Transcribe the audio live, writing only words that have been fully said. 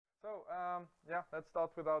yeah, let's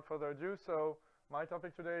start without further ado. So my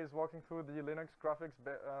topic today is walking through the Linux graphics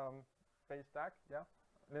based stack. Yeah,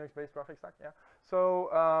 Linux-based graphics stack. Yeah. So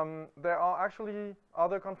there are actually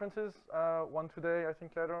other conferences, one today, I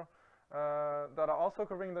think later, that are also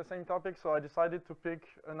covering the same topic. So I decided to pick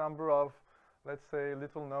a number of, let's say,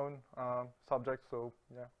 little-known subjects. So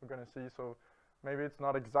yeah, we're gonna see. So maybe it's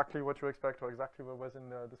not exactly what you expect or exactly what was in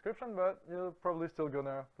the description, but you're probably still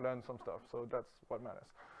gonna learn some stuff. So that's what matters.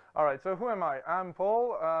 All right, so who am I? I'm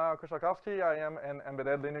Paul Kocialkowski. I am an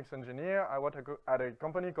embedded Linux engineer. I work at a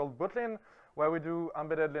company called Bootlin, where we do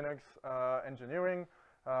embedded Linux engineering.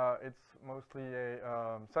 It's mostly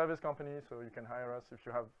a service company, so you can hire us if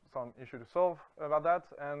you have some issue to solve about that.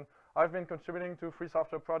 And I've been contributing to free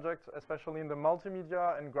software projects, especially in the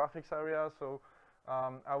multimedia and graphics area. So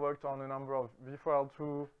I worked on a number of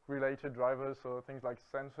v4L2 related drivers, so things like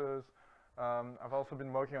sensors. I've also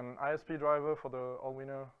been working on an ISP driver for the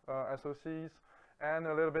all-winner SoCs, and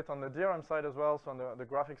a little bit on the DRM side as well, so on the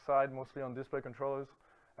graphics side, mostly on display controllers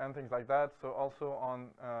and things like that. So also on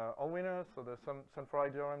all-winner, so the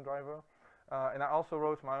Sunfry DRM driver. And I also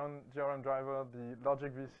wrote my own DRM driver, the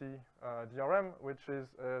Logic VC DRM, which is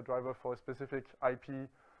a driver for a specific IP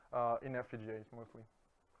in FPGAs mostly.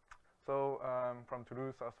 So from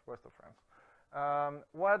Toulouse, southwest of France.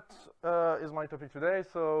 What is my topic today?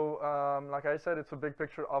 So like I said, it's a big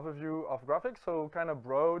picture overview of graphics, so kind of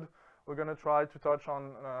broad. We're going to try to touch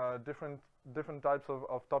on different types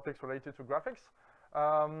of topics related to graphics.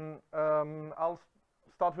 I'll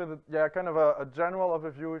start with kind of a general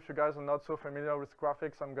overview. If you guys are not so familiar with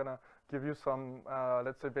graphics, I'm going to give you some,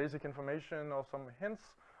 let's say, basic information or some hints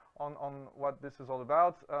on what this is all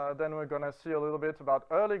about. Then we're going to see a little bit about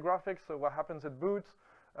early graphics, so what happens at boot,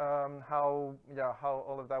 how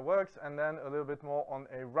all of that works, and then a little bit more on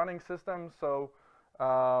a running system. So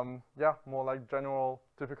more like general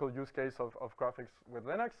typical use case of graphics with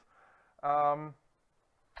Linux.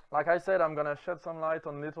 Like I said, I'm going to shed some light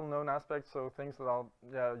on little known aspects, so things that are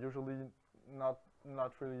usually not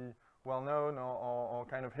really well known or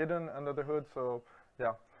kind of hidden under the hood. So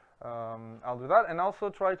yeah. I'll do that, and also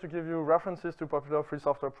try to give you references to popular free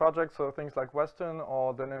software projects, so things like Western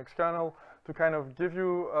or the Linux kernel, to kind of give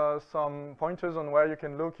you some pointers on where you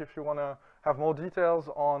can look if you want to have more details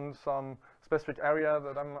on some specific area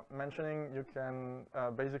that I'm mentioning. You can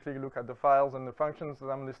basically look at the files and the functions that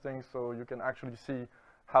I'm listing, so you can actually see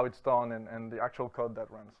how it's done and the actual code that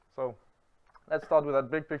runs. So let's start with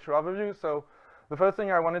that big picture overview. So the first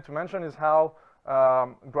thing I wanted to mention is how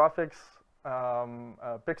graphics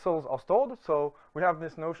pixels are stored. So we have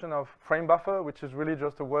this notion of frame buffer, which is really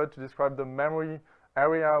just a word to describe the memory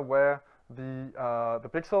area where the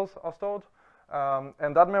pixels are stored.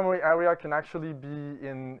 And that memory area can actually be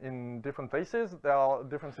in different places. There are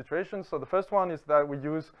different situations. So the first one is that we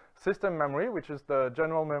use system memory, which is the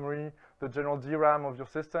general memory, the general DRAM of your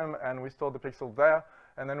system, and we store the pixel there.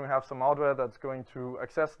 And then we have some hardware that's going to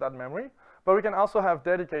access that memory. But we can also have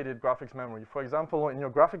dedicated graphics memory. For example, in your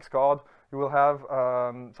graphics card, you will have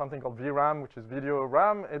something called VRAM, which is video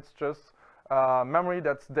RAM. It's just memory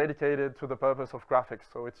that's dedicated to the purpose of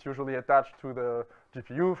graphics. So it's usually attached to the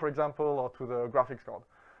GPU, for example, or to the graphics card.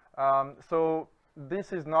 So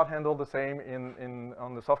this is not handled the same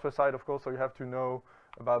on the software side, of course, so you have to know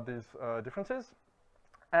about these differences.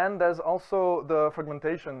 And there's also the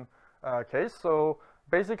fragmentation case. So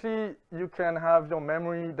basically, you can have your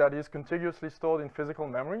memory that is contiguously stored in physical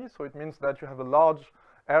memory. So it means that you have a large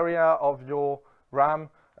area of your RAM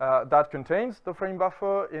that contains the frame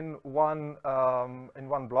buffer in one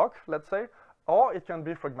block, let's say. Or it can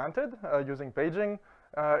be fragmented using paging.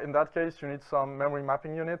 In that case, you need some memory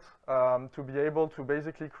mapping units to be able to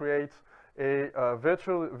basically create a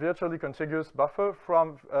virtually contiguous buffer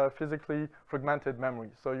from physically fragmented memory.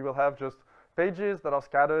 So you will have just pages that are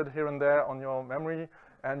scattered here and there on your memory,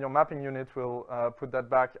 and your mapping unit will put that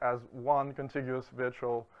back as one contiguous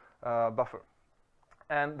virtual buffer.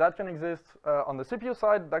 And that can exist on the CPU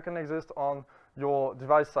side, that can exist on your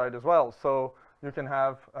device side as well. So you can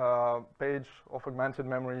have page or fragmented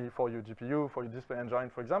memory for your GPU, for your display engine,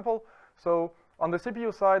 for example. So on the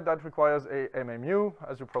CPU side, that requires a MMU,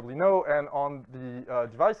 as you probably know, and on the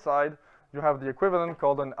device side, you have the equivalent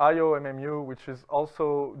called an IO MMU, which is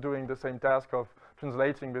also doing the same task of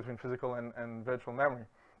translating between physical and virtual memory.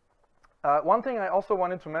 One thing I also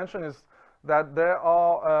wanted to mention is that there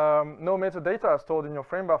are no metadata stored in your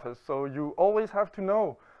frame buffers, so you always have to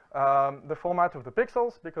know the format of the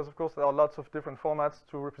pixels, because of course there are lots of different formats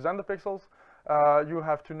to represent the pixels. You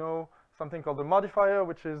have to know something called the modifier,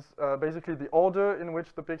 which is basically the order in which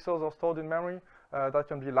the pixels are stored in memory. That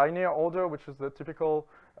can be linear order, which is the typical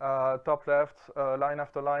top left line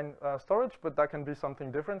after line storage, but that can be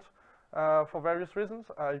something different for various reasons.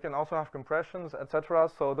 You can also have compressions, etc.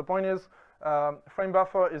 So the point is, frame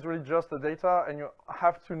buffer is really just the data, and you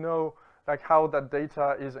have to know like how that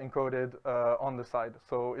data is encoded on the side.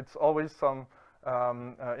 So it's always some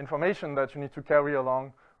information that you need to carry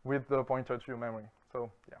along with the pointer to your memory.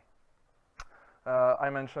 So yeah. I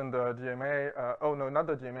mentioned the DMA. Oh no, not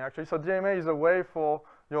the DMA actually. So DMA is a way for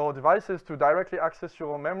your devices to directly access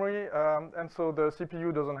your memory, and so the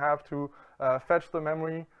CPU doesn't have to fetch the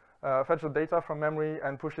memory, fetch the data from memory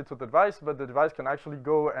and push it to the device, but the device can actually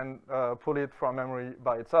go and pull it from memory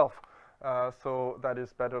by itself. So that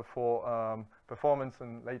is better for performance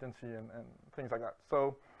and latency and things like that.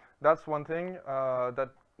 So that's one thing that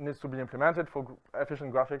needs to be implemented for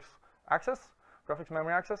efficient graphics access. Graphics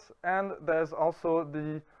memory access, and there's also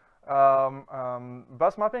the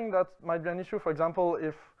bus mapping that might be an issue. For example,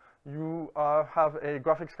 if you have a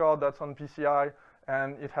graphics card that's on PCI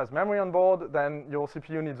and it has memory on board, then your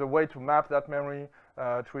CPU needs a way to map that memory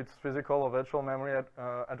to its physical or virtual memory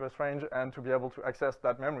address range and to be able to access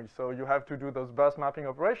that memory. So you have to do those bus mapping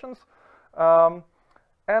operations. And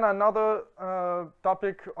another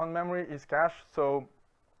topic on memory is cache. So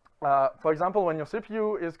for example, when your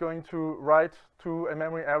CPU is going to write to a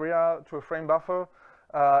memory area, to a frame buffer,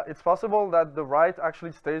 it's possible that the write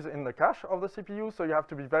actually stays in the cache of the CPU, so you have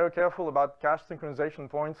to be very careful about cache synchronization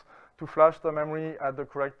points to flush the memory at the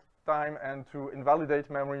correct time and to invalidate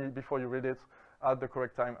memory before you read it at the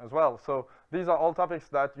correct time as well. So these are all topics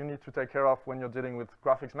that you need to take care of when you're dealing with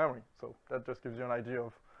graphics memory. So that just gives you an idea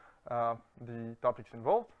of the topics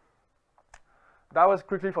involved. That was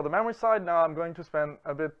quickly for the memory side. Now I'm going to spend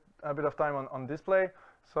a bit of time on display.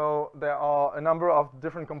 So there are a number of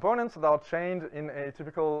different components that are chained in a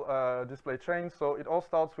typical display chain. So it all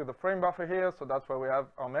starts with a frame buffer here, so that's where we have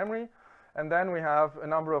our memory. And then we have a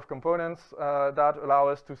number of components that allow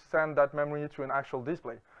us to send that memory to an actual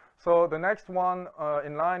display. So the next one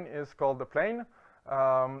in line is called the plane.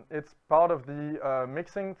 It's part of the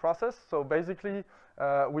mixing process. So basically,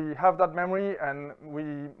 we have that memory and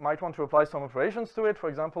we might want to apply some operations to it. For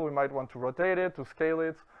example, we might want to rotate it, to scale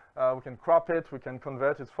it. We can crop it, we can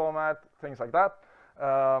convert its format, things like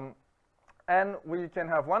that. And we can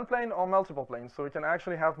have one plane or multiple planes. So we can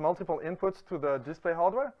actually have multiple inputs to the display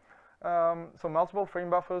hardware. So multiple frame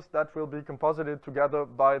buffers that will be composited together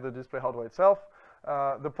by the display hardware itself.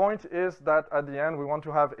 The point is that at the end we want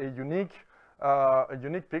to have a unique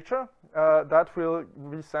picture that will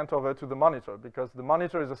be sent over to the monitor, because the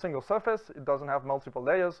monitor is a single surface, it doesn't have multiple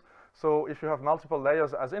layers. So if you have multiple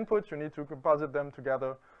layers as input, you need to composite them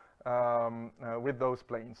together with those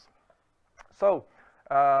planes. So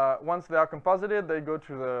once they are composited, they go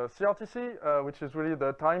to the CRTC, which is really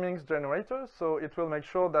the timings generator. So it will make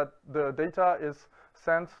sure that the data is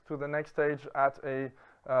sent to the next stage at a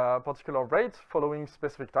particular rate following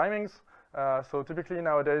specific timings. So typically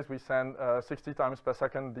nowadays we send 60 times per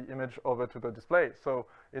second the image over to the display. So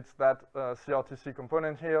it's that CRTC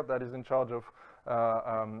component here that is in charge of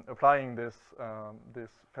applying this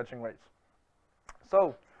fetching rate.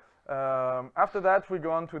 So after that we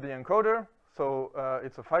go on to the encoder. So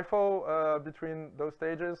it's a FIFO between those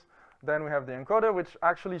stages. Then we have the encoder, which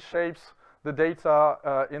actually shapes the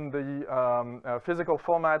data in the physical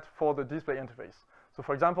format for the display interface. So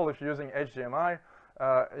for example, if you're using HDMI,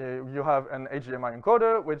 you have an HDMI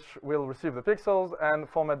encoder which will receive the pixels and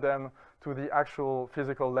format them to the actual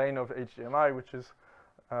physical lane of HDMI, which is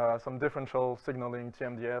some differential signaling,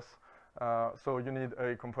 TMDS. So you need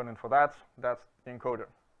a component for that. That's the encoder.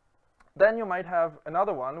 Then you might have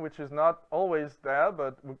another one which is not always there,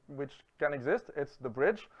 but which can exist. It's the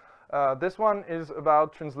bridge. This one is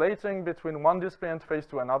about translating between one display interface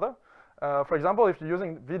to another. For example, if you're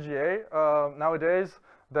using VGA, nowadays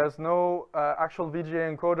there's no actual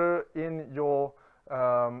VGA encoder in your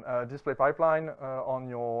display pipeline on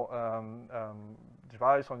your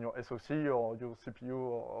device, on your SoC or your CPU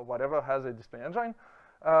or whatever has a display engine.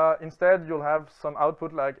 Instead, you'll have some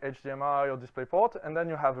output like HDMI or DisplayPort, and then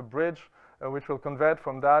you have a bridge which will convert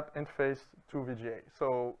from that interface to VGA.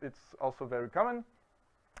 So it's also very common.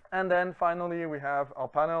 And then finally, we have our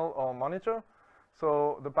panel or monitor.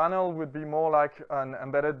 So the panel would be more like an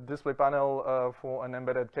embedded display panel for an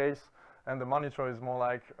embedded case, and the monitor is more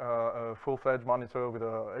like a full-fledged monitor with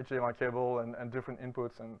a HDMI cable and different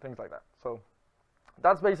inputs and things like that. So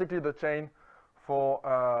that's basically the chain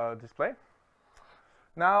for display.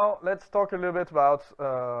 Now let's talk a little bit about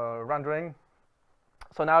rendering.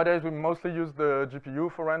 So nowadays we mostly use the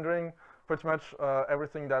GPU for rendering. Pretty much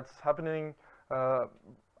everything that's happening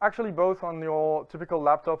actually both on your typical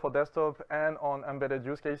laptop or desktop and on embedded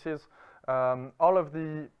use cases. All of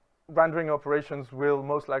the rendering operations will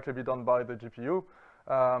most likely be done by the GPU.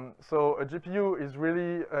 So a GPU is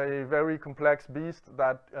really a very complex beast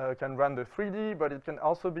that can render 3D, but it can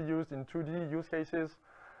also be used in 2D use cases.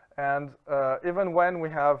 And even when we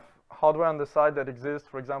have hardware on the side that exists,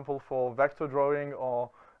 for example, for vector drawing or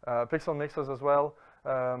pixel mixers as well,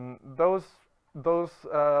 those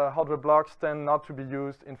hardware blocks tend not to be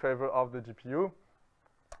used in favor of the GPU,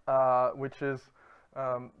 which is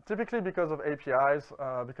typically because of APIs,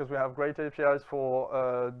 because we have great APIs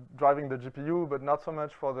for driving the GPU, but not so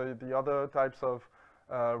much for the other types of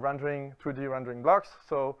 2D rendering blocks.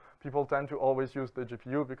 So people tend to always use the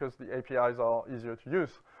GPU because the APIs are easier to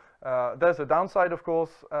use. There's a downside, of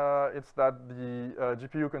course. It's that the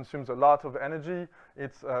GPU consumes a lot of energy.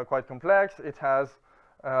 It's quite complex. It has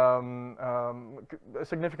a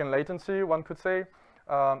significant latency, one could say,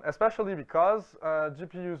 especially because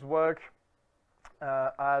GPUs work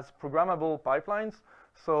as programmable pipelines.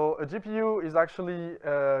 So a GPU is actually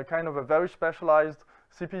kind of a very specialized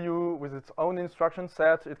CPU with its own instruction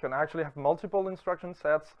set. It can actually have multiple instruction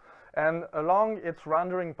sets. And along its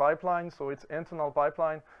rendering pipeline, so its internal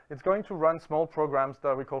pipeline, it's going to run small programs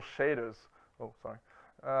that we call shaders. Oh, sorry.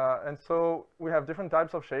 And so we have different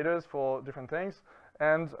types of shaders for different things.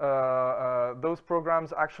 And those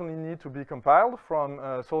programs actually need to be compiled from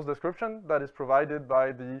a source description that is provided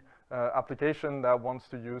by the application that wants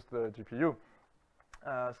to use the GPU.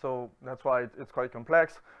 So that's why it's quite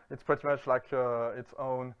complex. It's pretty much like its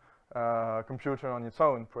own computer on its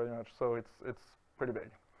own, pretty much. So it's pretty big.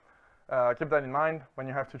 Keep that in mind when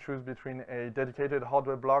you have to choose between a dedicated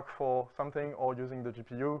hardware block for something or using the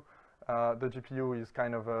GPU. The GPU is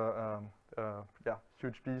kind of a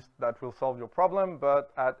huge beast that will solve your problem,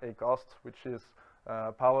 but at a cost, which is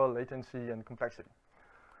power, latency, and complexity.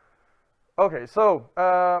 Okay, so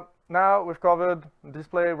now we've covered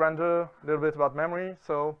display, render, a little bit about memory.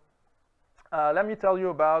 So let me tell you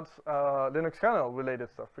about Linux kernel related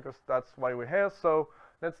stuff, because that's why we're here. So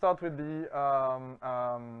let's start with the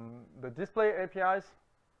display APIs.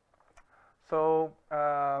 So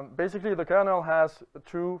basically, the kernel has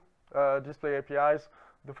two display APIs.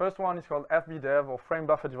 The first one is called FBDev, or Frame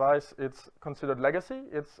Buffer Device. It's considered legacy.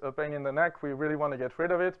 It's a pain in the neck. We really want to get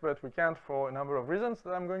rid of it, but we can't for a number of reasons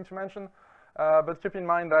that I'm going to mention. But keep in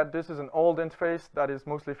mind that this is an old interface that is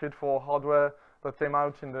mostly fit for hardware that came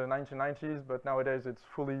out in the 1990s, but nowadays it's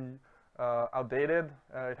fully outdated.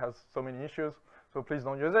 It has so many issues, so please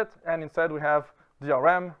don't use it. And instead we have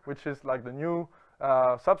DRM, which is like the new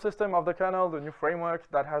subsystem of the kernel, the new framework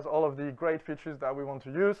that has all of the great features that we want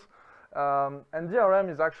to use. And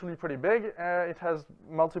DRM is actually pretty big. It has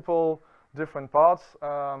multiple different parts.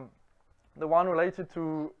 The one related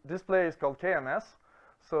to display is called KMS.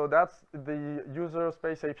 So that's the user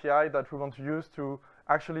space API that we want to use to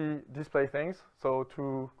actually display things. So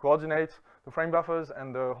to coordinate the frame buffers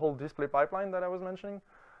and the whole display pipeline that I was mentioning.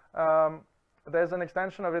 There's an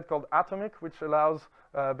extension of it called Atomic, which allows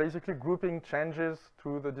basically grouping changes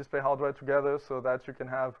to the display hardware together so that you can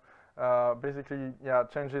have basically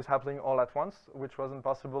changes happening all at once, which wasn't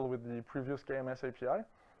possible with the previous KMS API.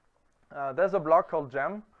 There's a block called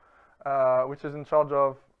Gem, which is in charge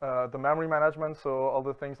of the memory management, so all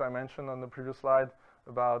the things I mentioned on the previous slide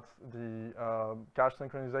about the cache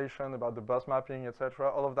synchronization, about the bus mapping, etc.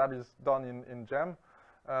 All of that is done in Gem.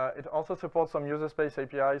 It also supports some user space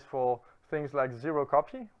APIs for things like zero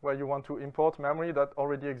copy, where you want to import memory that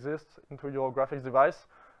already exists into your graphics device.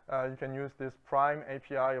 You can use this prime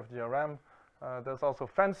API of DRM. There's also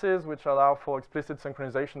fences, which allow for explicit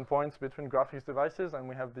synchronization points between graphics devices, and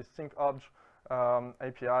we have this sync-obj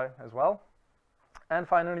API as well. And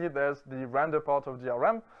finally, there's the render part of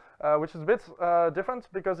DRM, which is a bit different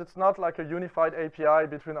because it's not like a unified API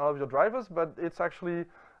between all of your drivers, but it's actually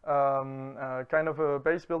kind of a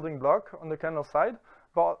base building block on the kernel side.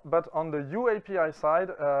 But on the UAPI side,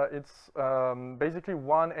 it's basically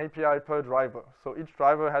one API per driver. So each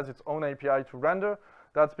driver has its own API to render.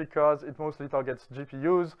 That's because it mostly targets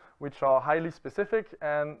GPUs, which are highly specific,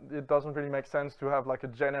 and it doesn't really make sense to have like a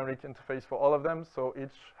generic interface for all of them, so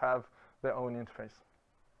each have their own interface.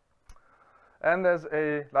 And there's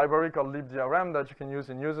a library called libdrm that you can use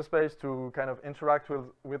in user space to kind of interact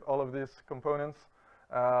with all of these components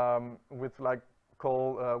with like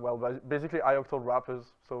basically ioctl wrappers,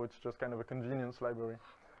 so it's just kind of a convenience library.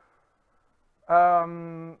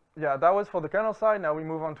 Yeah, that was for the kernel side. Now we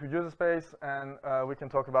move on to user space, and we can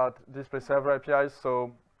talk about display server APIs.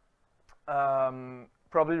 So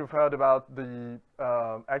probably you've heard about the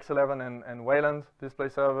X11 and Wayland display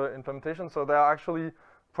server implementation. So they are actually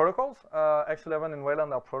protocols. X11 and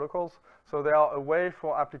Wayland are protocols, so they are a way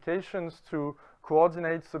for applications to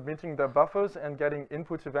coordinate submitting their buffers and getting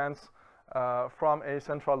input events from a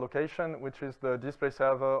central location, which is the display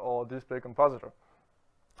server or display compositor.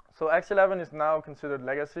 So X11 is now considered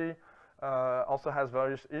legacy, also has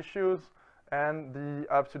various issues, and the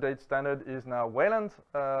up-to-date standard is now Wayland,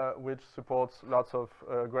 which supports lots of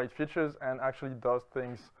great features and actually does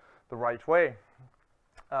things the right way.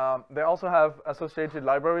 They also have associated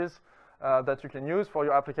libraries that you can use for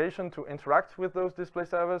your application to interact with those display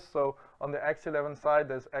servers. So on the X11 side,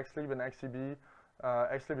 there's xlib and xcb.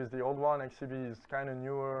 Xlib is the old one, xcb is kind of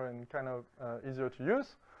newer and kind of easier to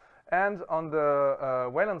use. And on the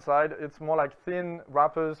Wayland side, it's more like thin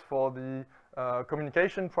wrappers for the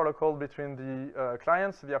communication protocol between the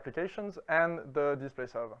clients, the applications, and the display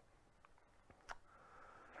server.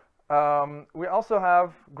 We also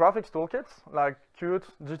have graphics toolkits like Qt,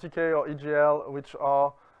 GTK, or EGL, which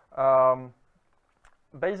are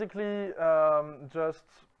basically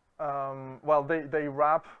well, they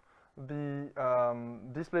wrap the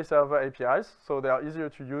display server APIs, so they are easier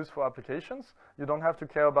to use for applications. You don't have to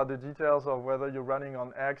care about the details of whether you're running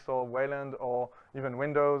on X or Wayland or even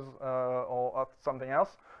Windows or something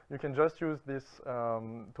else. You can just use these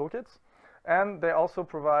toolkits. And they also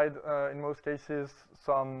provide, in most cases,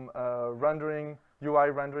 some rendering, UI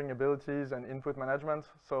rendering abilities and input management.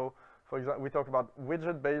 So, for example, we talk about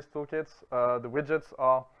widget-based toolkits. The widgets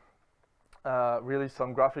are really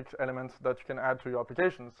some graphics elements that you can add to your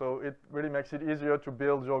application. So it really makes it easier to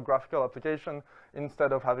build your graphical application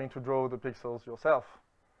instead of having to draw the pixels yourself.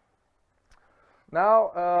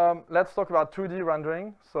 Now, let's talk about 2D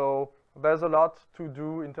rendering. So there's a lot to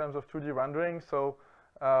do in terms of 2D rendering. So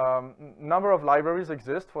number of libraries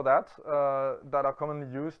exist for that that are commonly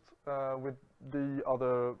used with the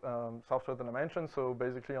other software that I mentioned, so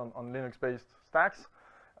basically on Linux-based stacks.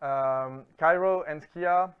 Cairo and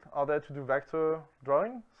Skia are there to do vector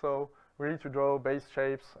drawing, so really to draw base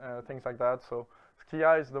shapes, things like that. So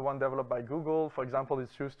Skia is the one developed by Google. For example,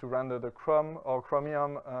 it's used to render the Chrome or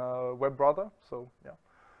Chromium web browser, so yeah,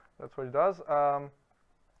 that's what it does.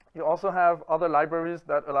 You also have other libraries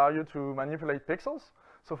that allow you to manipulate pixels.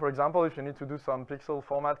 So for example, if you need to do some pixel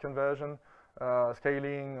format conversion,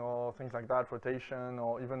 scaling or things like that, rotation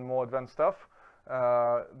or even more advanced stuff,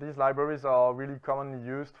 these libraries are really commonly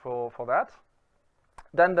used for that.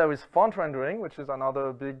 Then there is font rendering, which is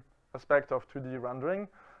another big aspect of 2D rendering.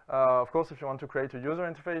 Of course, if you want to create a user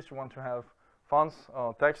interface, you want to have fonts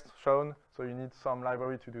or text shown, so you need some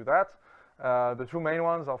library to do that. The two main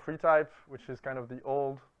ones are FreeType, which is kind of the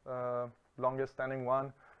old, longest standing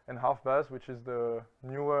one, and HalfBuzz, which is the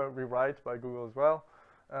newer rewrite by Google as well,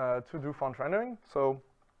 to do font rendering. So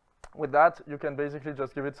with that, you can basically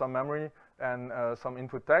just give it some memory and some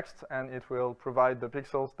input text, and it will provide the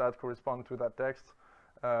pixels that correspond to that text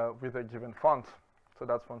with a given font. So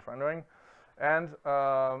that's font rendering. And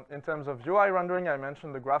in terms of UI rendering, I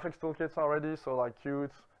mentioned the graphics toolkits already, so like Qt,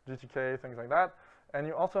 GTK, things like that. And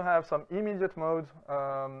you also have some immediate mode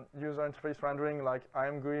user interface rendering like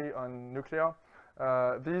IMGUI on Nuclea.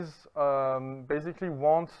 These basically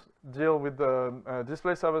won't deal with the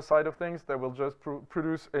display server side of things. They will just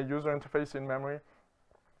produce a user interface in memory.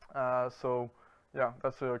 So yeah,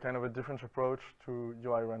 that's a kind of a different approach to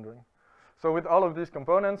UI rendering. So with all of these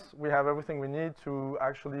components, we have everything we need to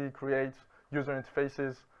actually create user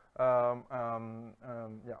interfaces.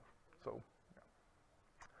 Yeah, so yeah.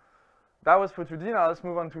 That was for 2D. Now let's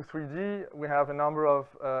move on to 3D. We have a number of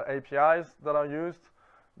APIs that are used.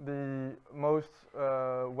 The most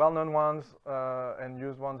well-known ones and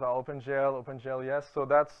used ones are OpenGL, OpenGL-ES. So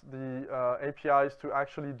that's the APIs to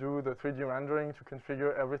actually do the 3D rendering, to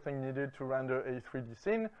configure everything needed to render a 3D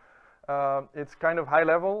scene. It's kind of high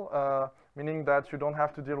level, meaning that you don't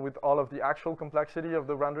have to deal with all of the actual complexity of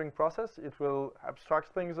the rendering process. It will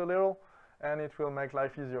abstract things a little, and it will make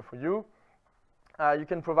life easier for you. You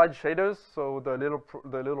can provide shaders, so the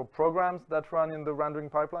little programs that run in the rendering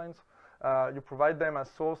pipelines. You provide them as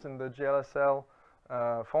source in the GLSL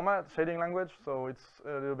format, shading language, so it's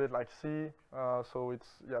a little bit like C, so it's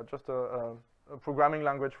just a programming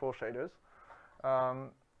language for shaders.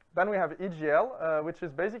 Then we have EGL, which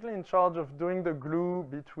is basically in charge of doing the glue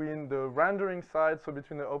between the rendering side, so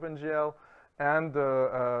between the OpenGL and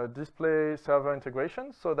the display server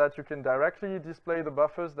integration, so that you can directly display the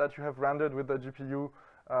buffers that you have rendered with the GPU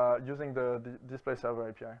using the display server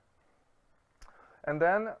API. And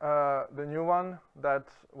then the new one that,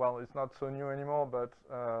 well, it's not so new anymore, but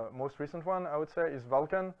most recent one, I would say, is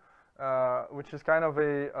Vulkan, which is kind of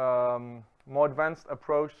a more advanced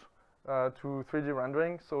approach to 3D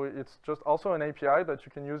rendering. So it's just also an API that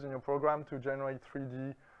you can use in your program to generate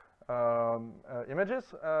 3D images,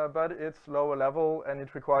 but it's lower level and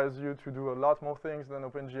it requires you to do a lot more things than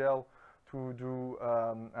OpenGL to do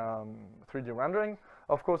 3D rendering.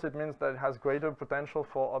 Of course, it means that it has greater potential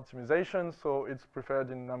for optimization, so it's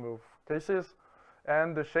preferred in a number of cases.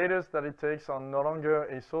 And the shaders that it takes are no longer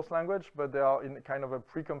a source language, but they are in kind of a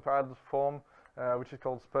precompiled form, which is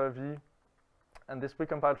called SPIR-V. And this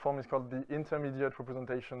precompiled form is called the intermediate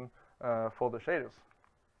representation for the shaders.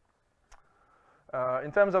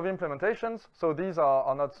 In terms of implementations, so these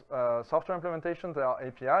are not software implementations, they are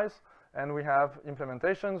APIs. And we have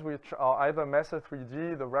implementations which are either Mesa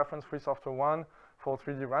 3D, the reference free software one for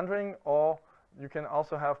 3D rendering, or you can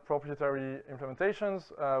also have proprietary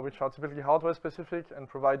implementations, which are typically hardware specific and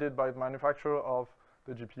provided by the manufacturer of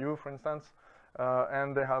the GPU, for instance.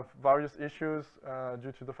 And they have various issues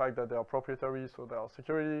due to the fact that they are proprietary, so there are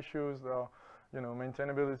security issues, there are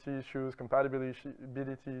maintainability issues, compatibility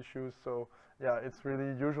issues. So yeah, it's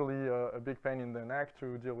really usually a big pain in the neck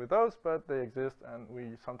to deal with those, but they exist and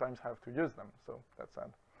we sometimes have to use them, so that's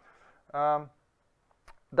sad.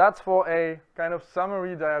 That's for a kind of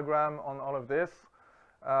summary diagram on all of this.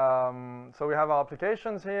 So we have our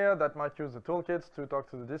applications here that might use the toolkits to talk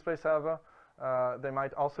to the display server. They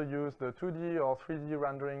might also use the 2D or 3D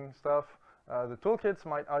rendering stuff. The toolkits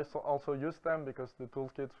might also use them because the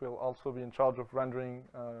toolkits will also be in charge of rendering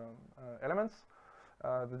elements.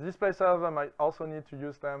 The display server might also need to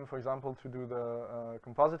use them, for example, to do the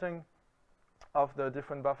compositing of the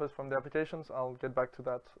different buffers from the applications. I'll get back to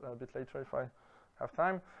that a bit later if I have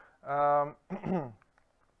time.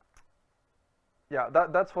 Yeah,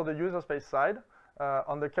 that's for the user space side.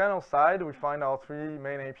 On the kernel side, we find our three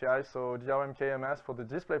main APIs. So DRM KMS for the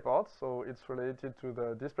display part, so it's related to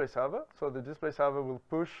the display server. So the display server will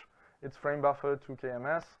push its frame buffer to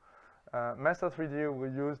KMS. Mesa 3D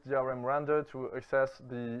will use DRM render to access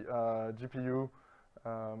the GPU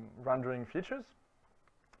rendering features.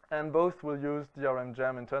 And both will use DRM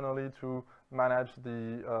gem internally to manage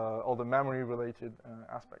the all the memory-related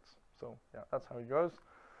aspects. So yeah, that's how it goes.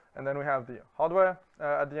 And then we have the hardware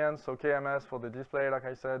at the end. So KMS for the display, like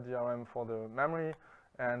I said, DRM for the memory,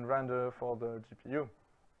 and render for the GPU.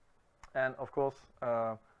 And of course,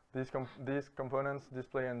 these components,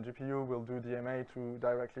 display and GPU, will do DMA to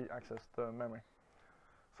directly access the memory.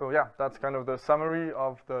 So yeah, that's kind of the summary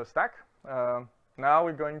of the stack. Now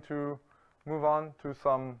we're going to move on to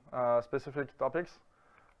some specific topics.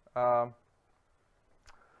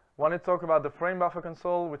 Want to talk about the frame buffer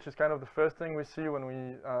console, which is kind of the first thing we see when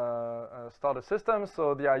we start a system.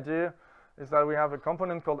 So the idea is that we have a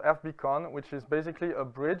component called FBCon, which is basically a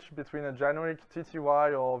bridge between a generic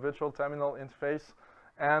TTY or virtual terminal interface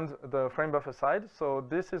and the frame buffer side. So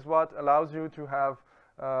this is what allows you to have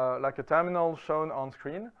like a terminal shown on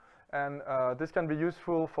screen. And this can be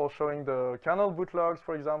useful for showing the kernel boot logs,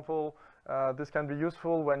 for example. This can be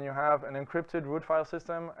useful when you have an encrypted root file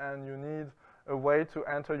system and you need a way to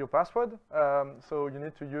enter your password. So you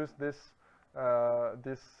need to use this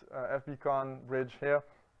FBCon bridge here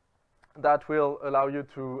that will allow you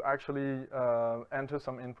to actually enter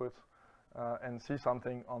some input and see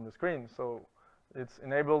something on the screen. So it's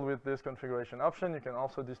enabled with this configuration option. You can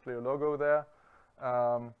also display a logo there.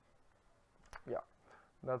 Yeah,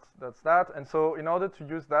 that's that. And so in order to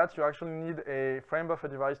use that, you actually need a frame buffer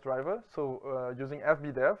device driver. So using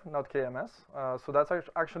FBDev, not KMS. So that's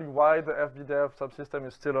actually why the FBDev subsystem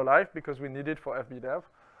is still alive, because we need it for FBDev.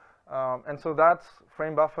 And so that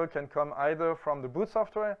frame buffer can come either from the boot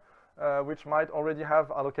software, which might already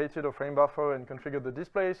have allocated a frame buffer and configured the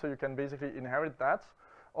display, so you can basically inherit that.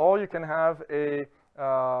 Or you can have a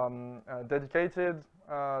dedicated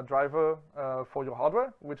driver for your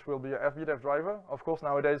hardware, which will be a FBDev driver. Of course,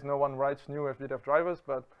 nowadays no one writes new FBDev drivers,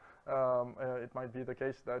 but it might be the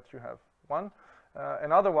case that you have one.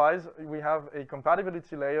 And otherwise, we have a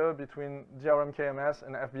compatibility layer between DRM KMS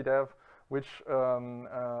and FBDev, which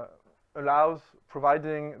allows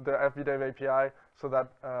providing the FBDev API so that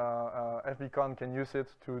FBCon can use it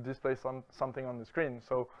to display something on the screen.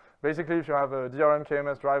 So basically, if you have a DRM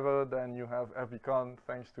KMS driver, then you have FBCon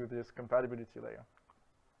thanks to this compatibility layer.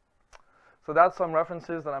 So that's some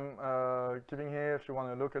references that I'm giving here if you want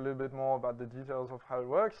to look a little bit more about the details of how it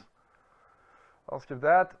works. I'll skip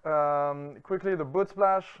that. Quickly, the boot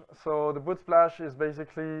splash. So the boot splash is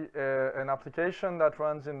basically an application that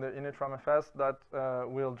runs in the initramfs that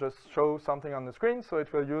will just show something on the screen. So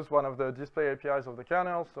it will use one of the display APIs of the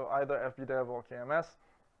kernel, so either FBDev or KMS.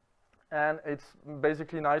 And it's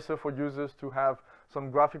basically nicer for users to have some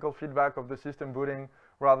graphical feedback of the system booting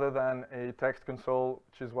rather than a text console,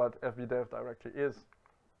 which is what FBDev directly is.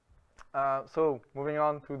 So moving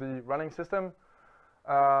on to the running system.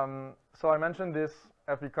 So I mentioned this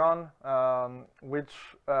fbcon, which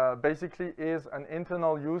basically is an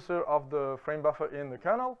internal user of the frame buffer in the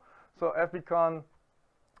kernel. So fbcon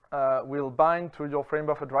will bind to your frame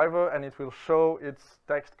buffer driver, and it will show its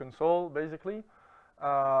text console, basically.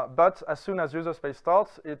 But as soon as userspace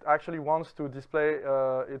starts, it actually wants to display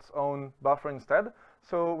its own buffer instead.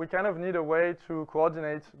 So we kind of need a way to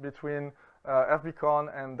coordinate between fbcon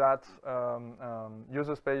and that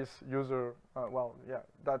userspace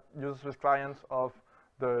that userspace client of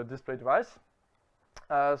the display device.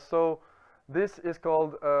 So this is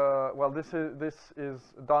called this is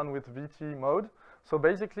done with VT mode. So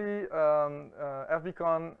basically,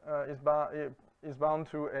 fbcon is bound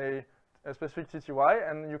to a specific TTY,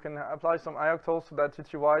 and you can apply some ioctls to that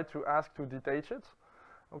TTY to ask to detach it.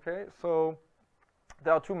 Okay, so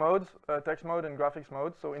there are two modes, text mode and graphics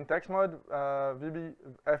mode. So in text mode,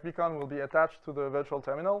 fbcon will be attached to the virtual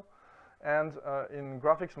terminal, and in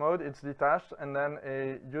graphics mode, it's detached, and then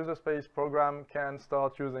a user space program can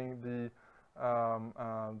start using the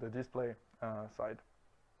display side.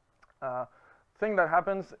 Thing that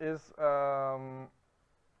happens is, I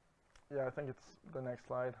think it's the next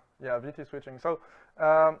slide. Yeah, VT switching. So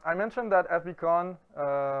I mentioned that fbcon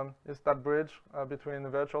is that bridge between the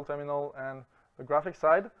virtual terminal and the graphics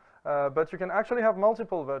side, but you can actually have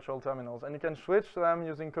multiple virtual terminals, and you can switch them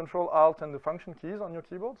using Control-Alt and the function keys on your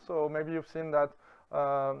keyboard. So maybe you've seen that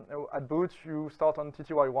at boot you start on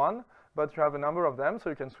TTY1, but you have a number of them, so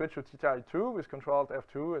you can switch to TTY2 with Control-Alt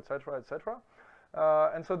F2, etc., etc.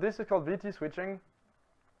 And so this is called VT switching,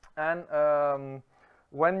 and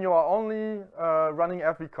when you are only running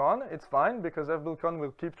fbcon, it's fine, because fbcon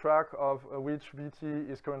will keep track of which VT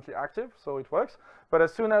is currently active, so it works. But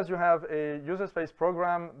as soon as you have a user space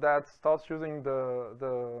program that starts using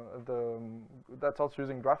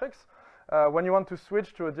graphics, when you want to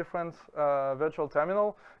switch to a different virtual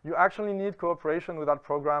terminal, you actually need cooperation with that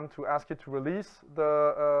program to ask it to release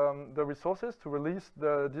the resources, to release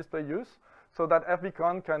the display use, so that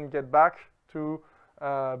fbcon can get back to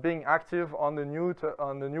being active on the new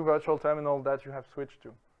virtual terminal that you have switched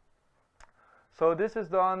to. So this is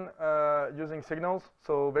done using signals.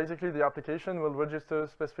 So basically, the application will register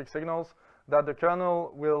specific signals that the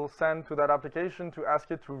kernel will send to that application to ask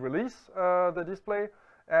it to release the display.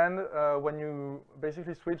 And when you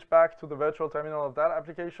basically switch back to the virtual terminal of that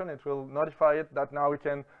application, it will notify it that now we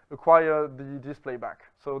can acquire the display back.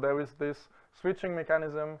 So there is this switching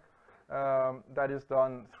mechanism that is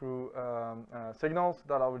done through signals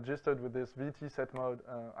that are registered with this VT set mode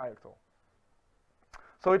ioctl.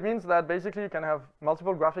 So it means that basically you can have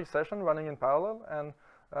multiple graphics sessions running in parallel, and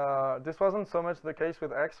this wasn't so much the case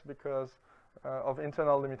with X because of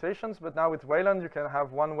internal limitations, but now with Wayland you can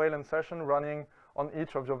have one Wayland session running on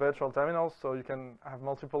each of your virtual terminals, so you can have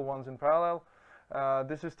multiple ones in parallel.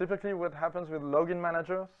 This is typically what happens with login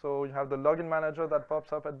manager. So you have the login manager that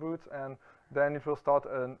pops up at boot, and then it will start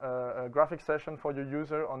a graphics session for your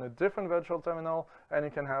user on a different virtual terminal, and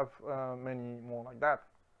you can have many more like that.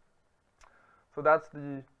 So that's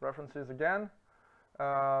the references again.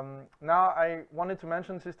 Now I wanted to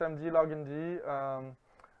mention systemd login d,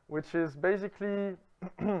 which is basically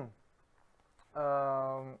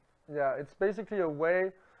it's basically a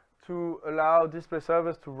way to allow display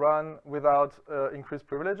servers to run without increased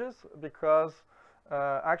privileges, because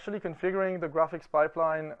actually configuring the graphics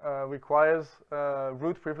pipeline requires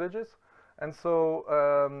root privileges. And so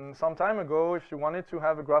some time ago, if you wanted to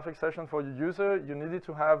have a graphics session for your user, you needed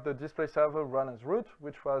to have the display server run as root,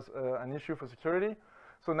 which was an issue for security.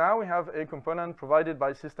 So now we have a component provided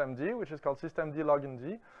by systemd, which is called systemd login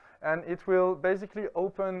d, and it will basically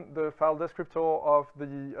open the file descriptor of the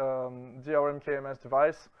DRM KMS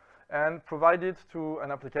device and provide it to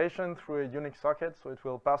an application through a Unix socket. So it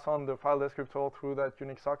will pass on the file descriptor through that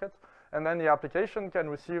Unix socket. And then the application can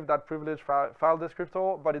receive that privileged file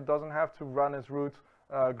descriptor, but it doesn't have to run as root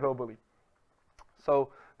globally.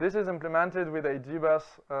 So this is implemented with a dbus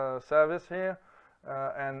service here.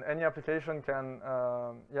 And any application can,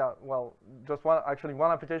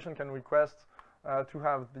 one application can request to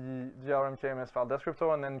have the DRM KMS file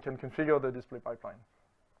descriptor, and then can configure the display pipeline.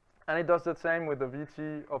 And it does the same with the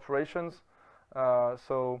VT operations.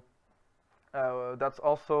 That's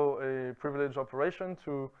also a privileged operation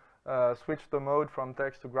to switch the mode from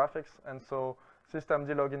text to graphics. And so systemd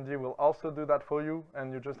login d will also do that for you,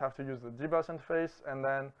 and you just have to use the dbus interface, and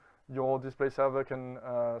then your display server can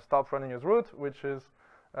stop running as root, which is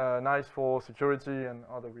nice for security and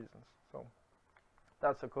other reasons. So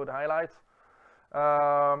that's a code highlight.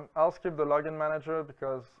 I'll skip the login manager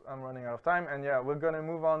because I'm running out of time. And yeah, we're going to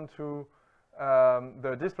move on to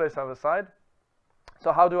the display server side.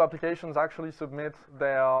 So how do applications actually submit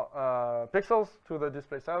their pixels to the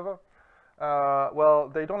display server? Well,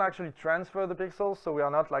 they don't actually transfer the pixels, so we are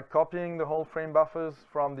not like copying the whole frame buffers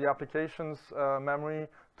from the application's memory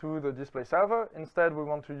to the display server. Instead, we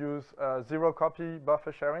want to use zero copy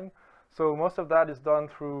buffer sharing. So most of that is done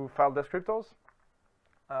through file descriptors.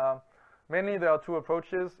 Mainly, there are two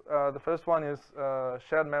approaches. The first one is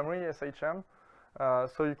shared memory, SHM.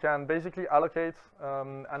 So you can basically allocate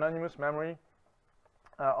anonymous memory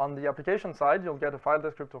on the application side. You'll get a file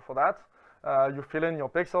descriptor for that. You fill in your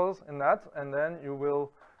pixels in that, and then you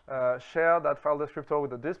will share that file descriptor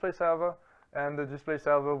with the display server, and the display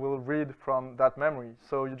server will read from that memory.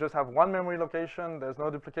 So you just have one memory location, there's no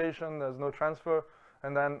duplication, there's no transfer,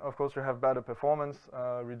 and then, of course, you have better performance,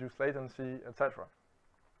 reduced latency, etc.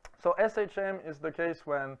 So SHM is the case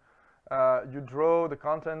when you draw the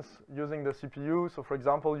contents using the CPU, so for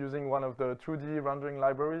example, using one of the 2D rendering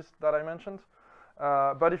libraries that I mentioned.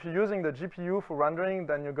 But if you're using the GPU for rendering,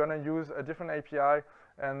 then you're going to use a different API,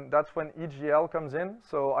 and that's when EGL comes in.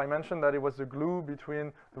 So I mentioned that it was the glue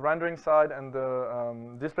between the rendering side and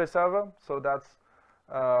the display server. So that's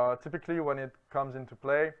typically when it comes into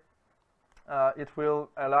play. It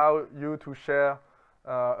will allow you to share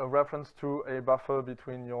a reference to a buffer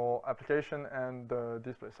between your application and the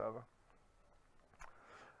display server.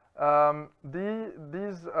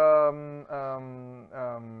 These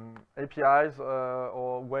APIs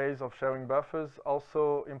or ways of sharing buffers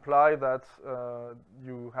also imply that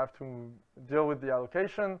you have to deal with the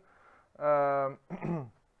allocation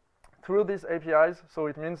through these APIs. So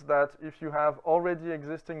it means that if you have already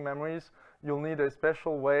existing memories, you'll need a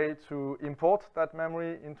special way to import that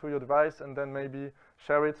memory into your device and then maybe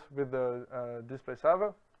share it with the display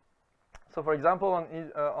server. So for example, on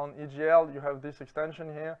EGL, you have this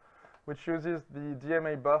extension here, which uses the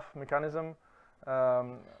DMA buff mechanism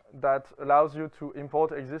that allows you to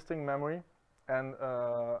import existing memory and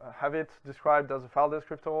have it described as a file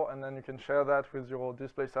descriptor, and then you can share that with your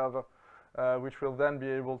display server, which will then be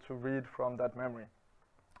able to read from that memory.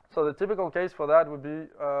 So the typical case for that would be,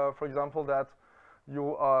 for example, that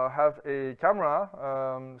you have a camera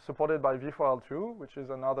supported by v4l2, which is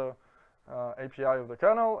another API of the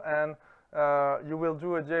kernel, and you will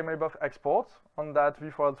do a DMA buff export on that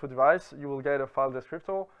v4l2 device. You will get a file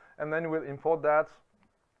descriptor, and then you will import that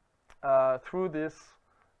through this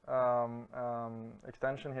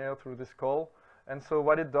extension here, through this call. And so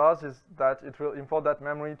what it does is that it will import that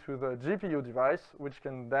memory to the GPU device, which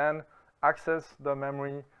can then access the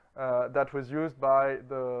memory that was used by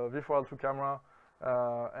the v4l2 camera,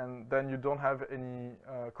 and then you don't have any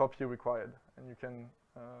copy required. And you can,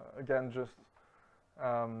 again, just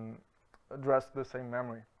address the same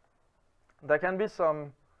memory. There can be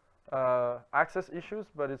some access issues,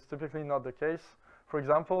 but it's typically not the case. For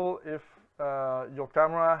example, if your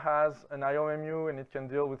camera has an IOMU and it can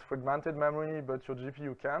deal with fragmented memory, but your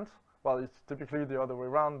GPU can't, well, it's typically the other way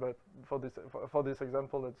around, but for this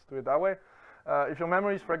example, let's do it that way. If your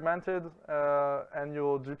memory is fragmented and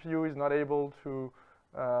your GPU is not able to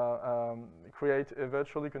create a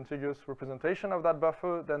virtually contiguous representation of that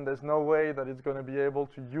buffer, then there's no way that it's going to be able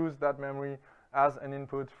to use that memory as an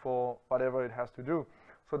input for whatever it has to do.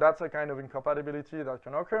 So that's a kind of incompatibility that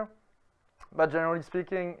can occur. But generally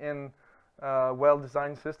speaking, in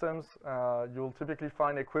well-designed systems, you'll typically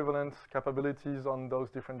find equivalent capabilities on those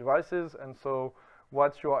different devices, and so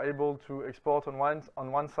what you are able to export on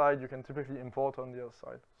one side, you can typically import on the other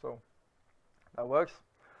side. So that works.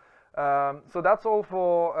 So that's all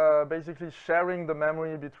for basically sharing the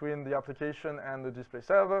memory between the application and the display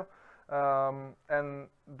server. And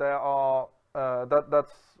there are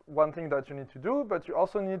that's one thing that you need to do, but you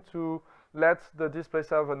also need to let the display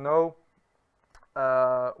server know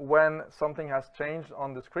when something has changed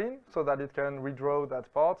on the screen so that it can redraw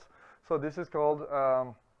that part. So this is called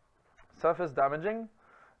surface damaging.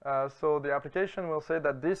 So the application will say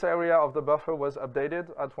that this area of the buffer was updated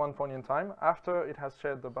at one point in time after it has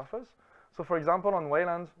shared the buffers. So for example, on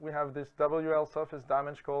Wayland, we have this WL surface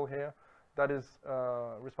damage call here that is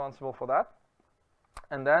responsible for that.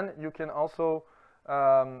 And then you can also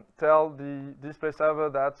tell the display server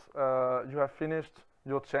that you have finished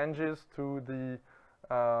your changes to the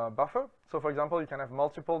buffer. So for example, you can have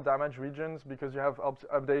multiple damage regions because you have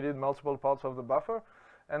updated multiple parts of the buffer.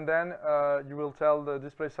 And then you will tell the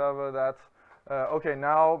display server that, okay,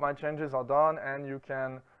 now my changes are done, and you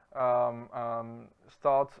can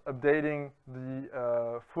start updating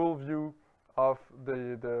the full view of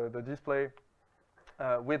the display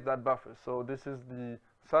with that buffer. So this is the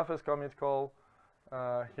surface commit call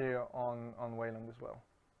here on Wayland as well.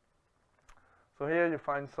 So here you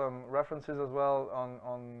find some references as well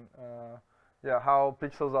on how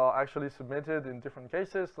pixels are actually submitted in different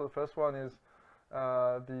cases. So the first one is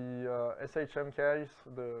the SHM case,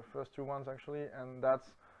 the first two ones actually, and that's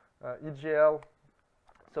EGL.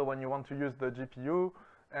 So when you want to use the GPU,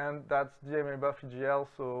 and that's DMA buff EGL.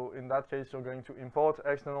 So in that case, you're going to import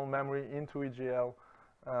external memory into EGL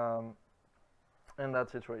in that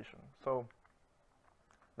situation. So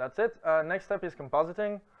that's it. Next step is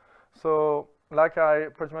compositing. So like I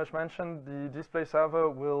pretty much mentioned, the display server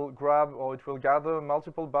will grab, or it will gather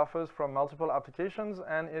multiple buffers from multiple applications,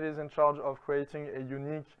 and it is in charge of creating a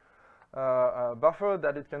unique buffer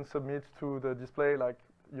that it can submit to the display, like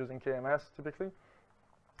using KMS typically.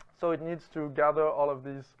 So it needs to gather all of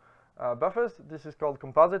these buffers. This is called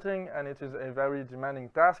compositing, and it is a very demanding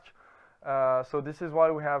task. So this is why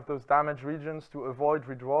we have those damaged regions, to avoid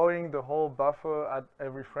redrawing the whole buffer at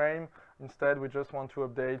every frame. Instead, we just want to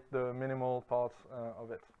update the minimal parts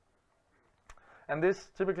of it. And this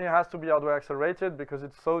typically has to be hardware accelerated, because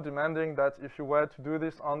it's so demanding that if you were to do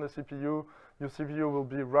this on the CPU, your CPU will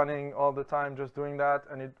be running all the time just doing that,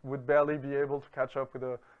 and it would barely be able to catch up with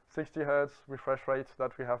the 60 Hz refresh rate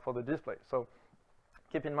that we have for the display. So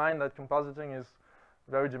keep in mind that compositing is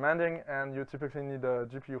very demanding, and you typically need a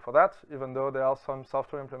GPU for that, even though there are some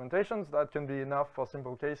software implementations that can be enough for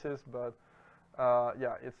simple cases, but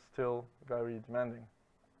yeah, it's still very demanding.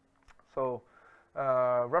 So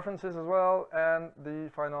references as well, and the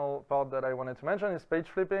final part that I wanted to mention is page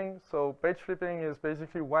flipping. So page flipping is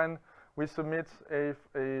basically when we submit a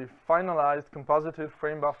finalized composited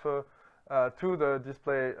frame buffer to the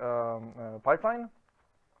display pipeline.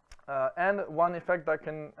 And one effect that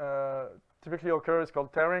can typically occur is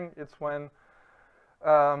called tearing. It's when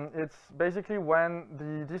it's basically when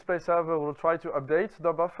the display server will try to update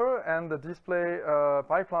the buffer, and the display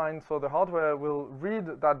pipeline, so the hardware, will read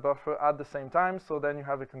that buffer at the same time. So then you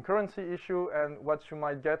have a concurrency issue, and what you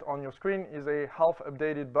might get on your screen is a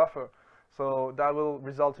half-updated buffer. So that will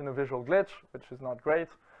result in a visual glitch, which is not great.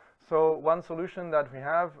 So one solution that we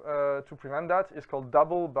have to prevent that is called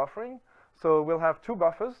double buffering. So we'll have two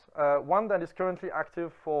buffers, one that is currently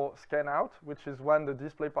active for scan out, which is when the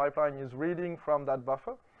display pipeline is reading from that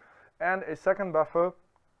buffer, and a second buffer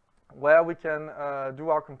where we can do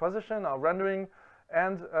our composition, our rendering,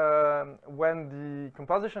 and when the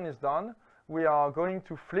composition is done, we are going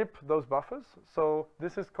to flip those buffers. So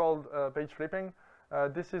this is called page flipping.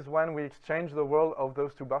 This is when we exchange the world of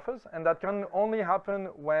those two buffers, and that can only happen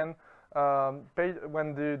when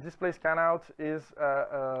the display scan-out is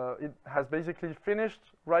it has basically finished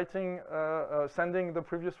writing, sending the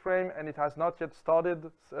previous frame, and it has not yet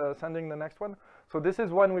started sending the next one. So this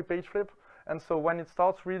is when we page flip, and so when it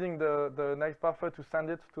starts reading the next buffer to send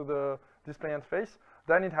it to the display interface,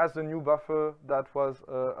 then it has the new buffer that was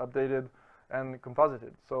updated and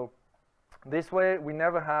composited. So this way, we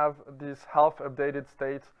never have this half-updated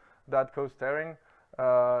state that causes tearing.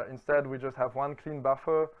 Instead, we just have one clean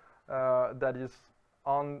buffer that is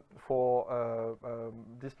on for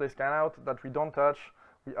display scan-out that we don't touch.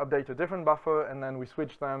 We update a different buffer, and then we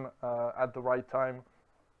switch them at the right time.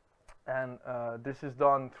 And this is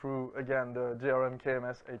done through, again, the DRM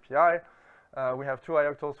KMS API. We have two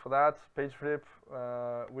ioctls for that, page flip,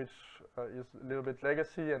 which is a little bit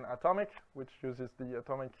legacy, and atomic, which uses the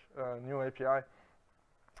atomic new API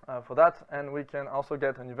for that. And we can also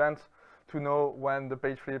get an event to know when the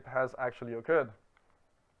page flip has actually occurred.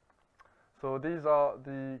 So these are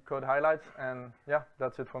the code highlights, and yeah,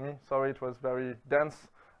 that's it for me. Sorry, it was very dense.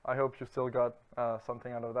 I hope you still got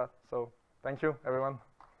something out of that. So thank you, everyone.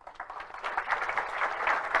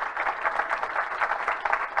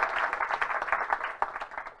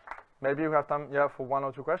 Maybe you have time, yeah, for one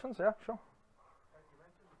or two questions. Yeah, sure. You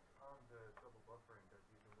mentioned on the double buffering that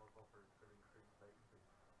using more buffers will increase latency.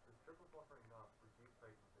 Does triple buffering not reduce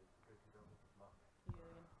latency because you don't need to block?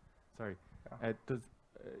 Sorry. Yeah. Does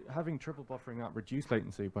having triple buffering not reduce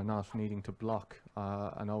latency by not needing to block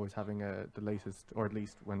and always having the latest, or at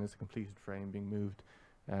least when it's a completed frame, being moved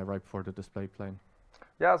right before the display plane?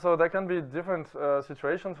 Yeah, so there can be different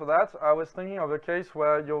situations for that. I was thinking of a case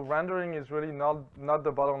where your rendering is really not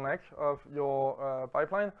the bottleneck of your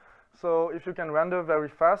pipeline. So if you can render very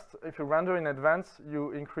fast, if you render in advance,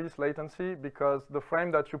 you increase latency because the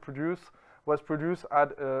frame that you produce was produced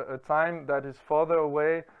at a time that is further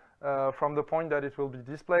away from the point that it will be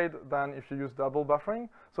displayed than if you use double buffering.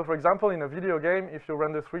 So for example, in a video game, if you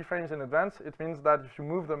render 3 frames in advance, it means that if you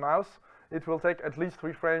move the mouse, it will take at least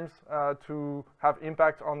 3 frames to have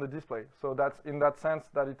impact on the display. So that's in that sense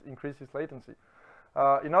that it increases latency.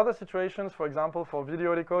 In other situations, for example, for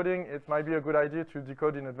video decoding, it might be a good idea to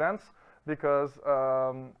decode in advance because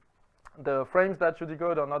the frames that you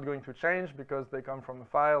decode are not going to change because they come from a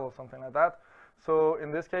file or something like that. So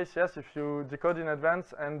in this case, yes, if you decode in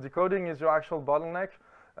advance and decoding is your actual bottleneck,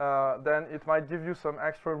 then it might give you some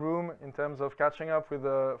extra room in terms of catching up with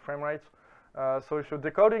the frame rate. So if your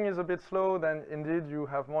decoding is a bit slow, then indeed you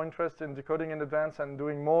have more interest in decoding in advance and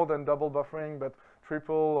doing more than double buffering, but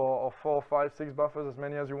triple or 4, 5, 6 buffers, as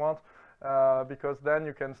many as you want, because then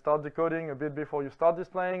you can start decoding a bit before you start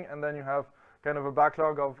displaying, and then you have kind of a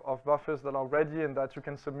backlog of buffers that are ready and that you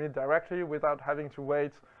can submit directly without having to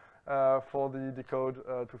wait for the decode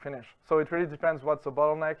to finish. So it really depends what's the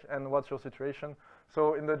bottleneck and what's your situation.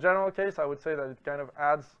 So in the general case, I would say that it kind of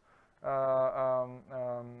adds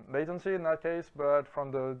latency in that case, but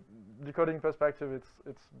from the decoding perspective, it's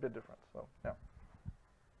a bit different. So yeah.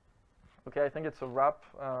 Okay, I think it's a wrap.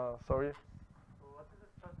 Sorry. So what is the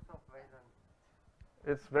status of Wayland?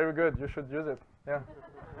 It's very good. You should use it. Yeah.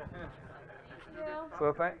 Yeah.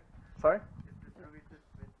 So sorry. Is distributed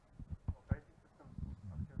with operating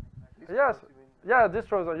systems? Yes. Yeah,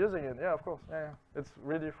 distros are using it. Yeah, of course. Yeah, yeah. It's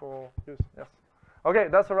ready for use. Yes. Okay,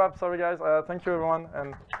 that's a wrap. Sorry, guys. Thank you, everyone.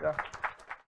 And yeah.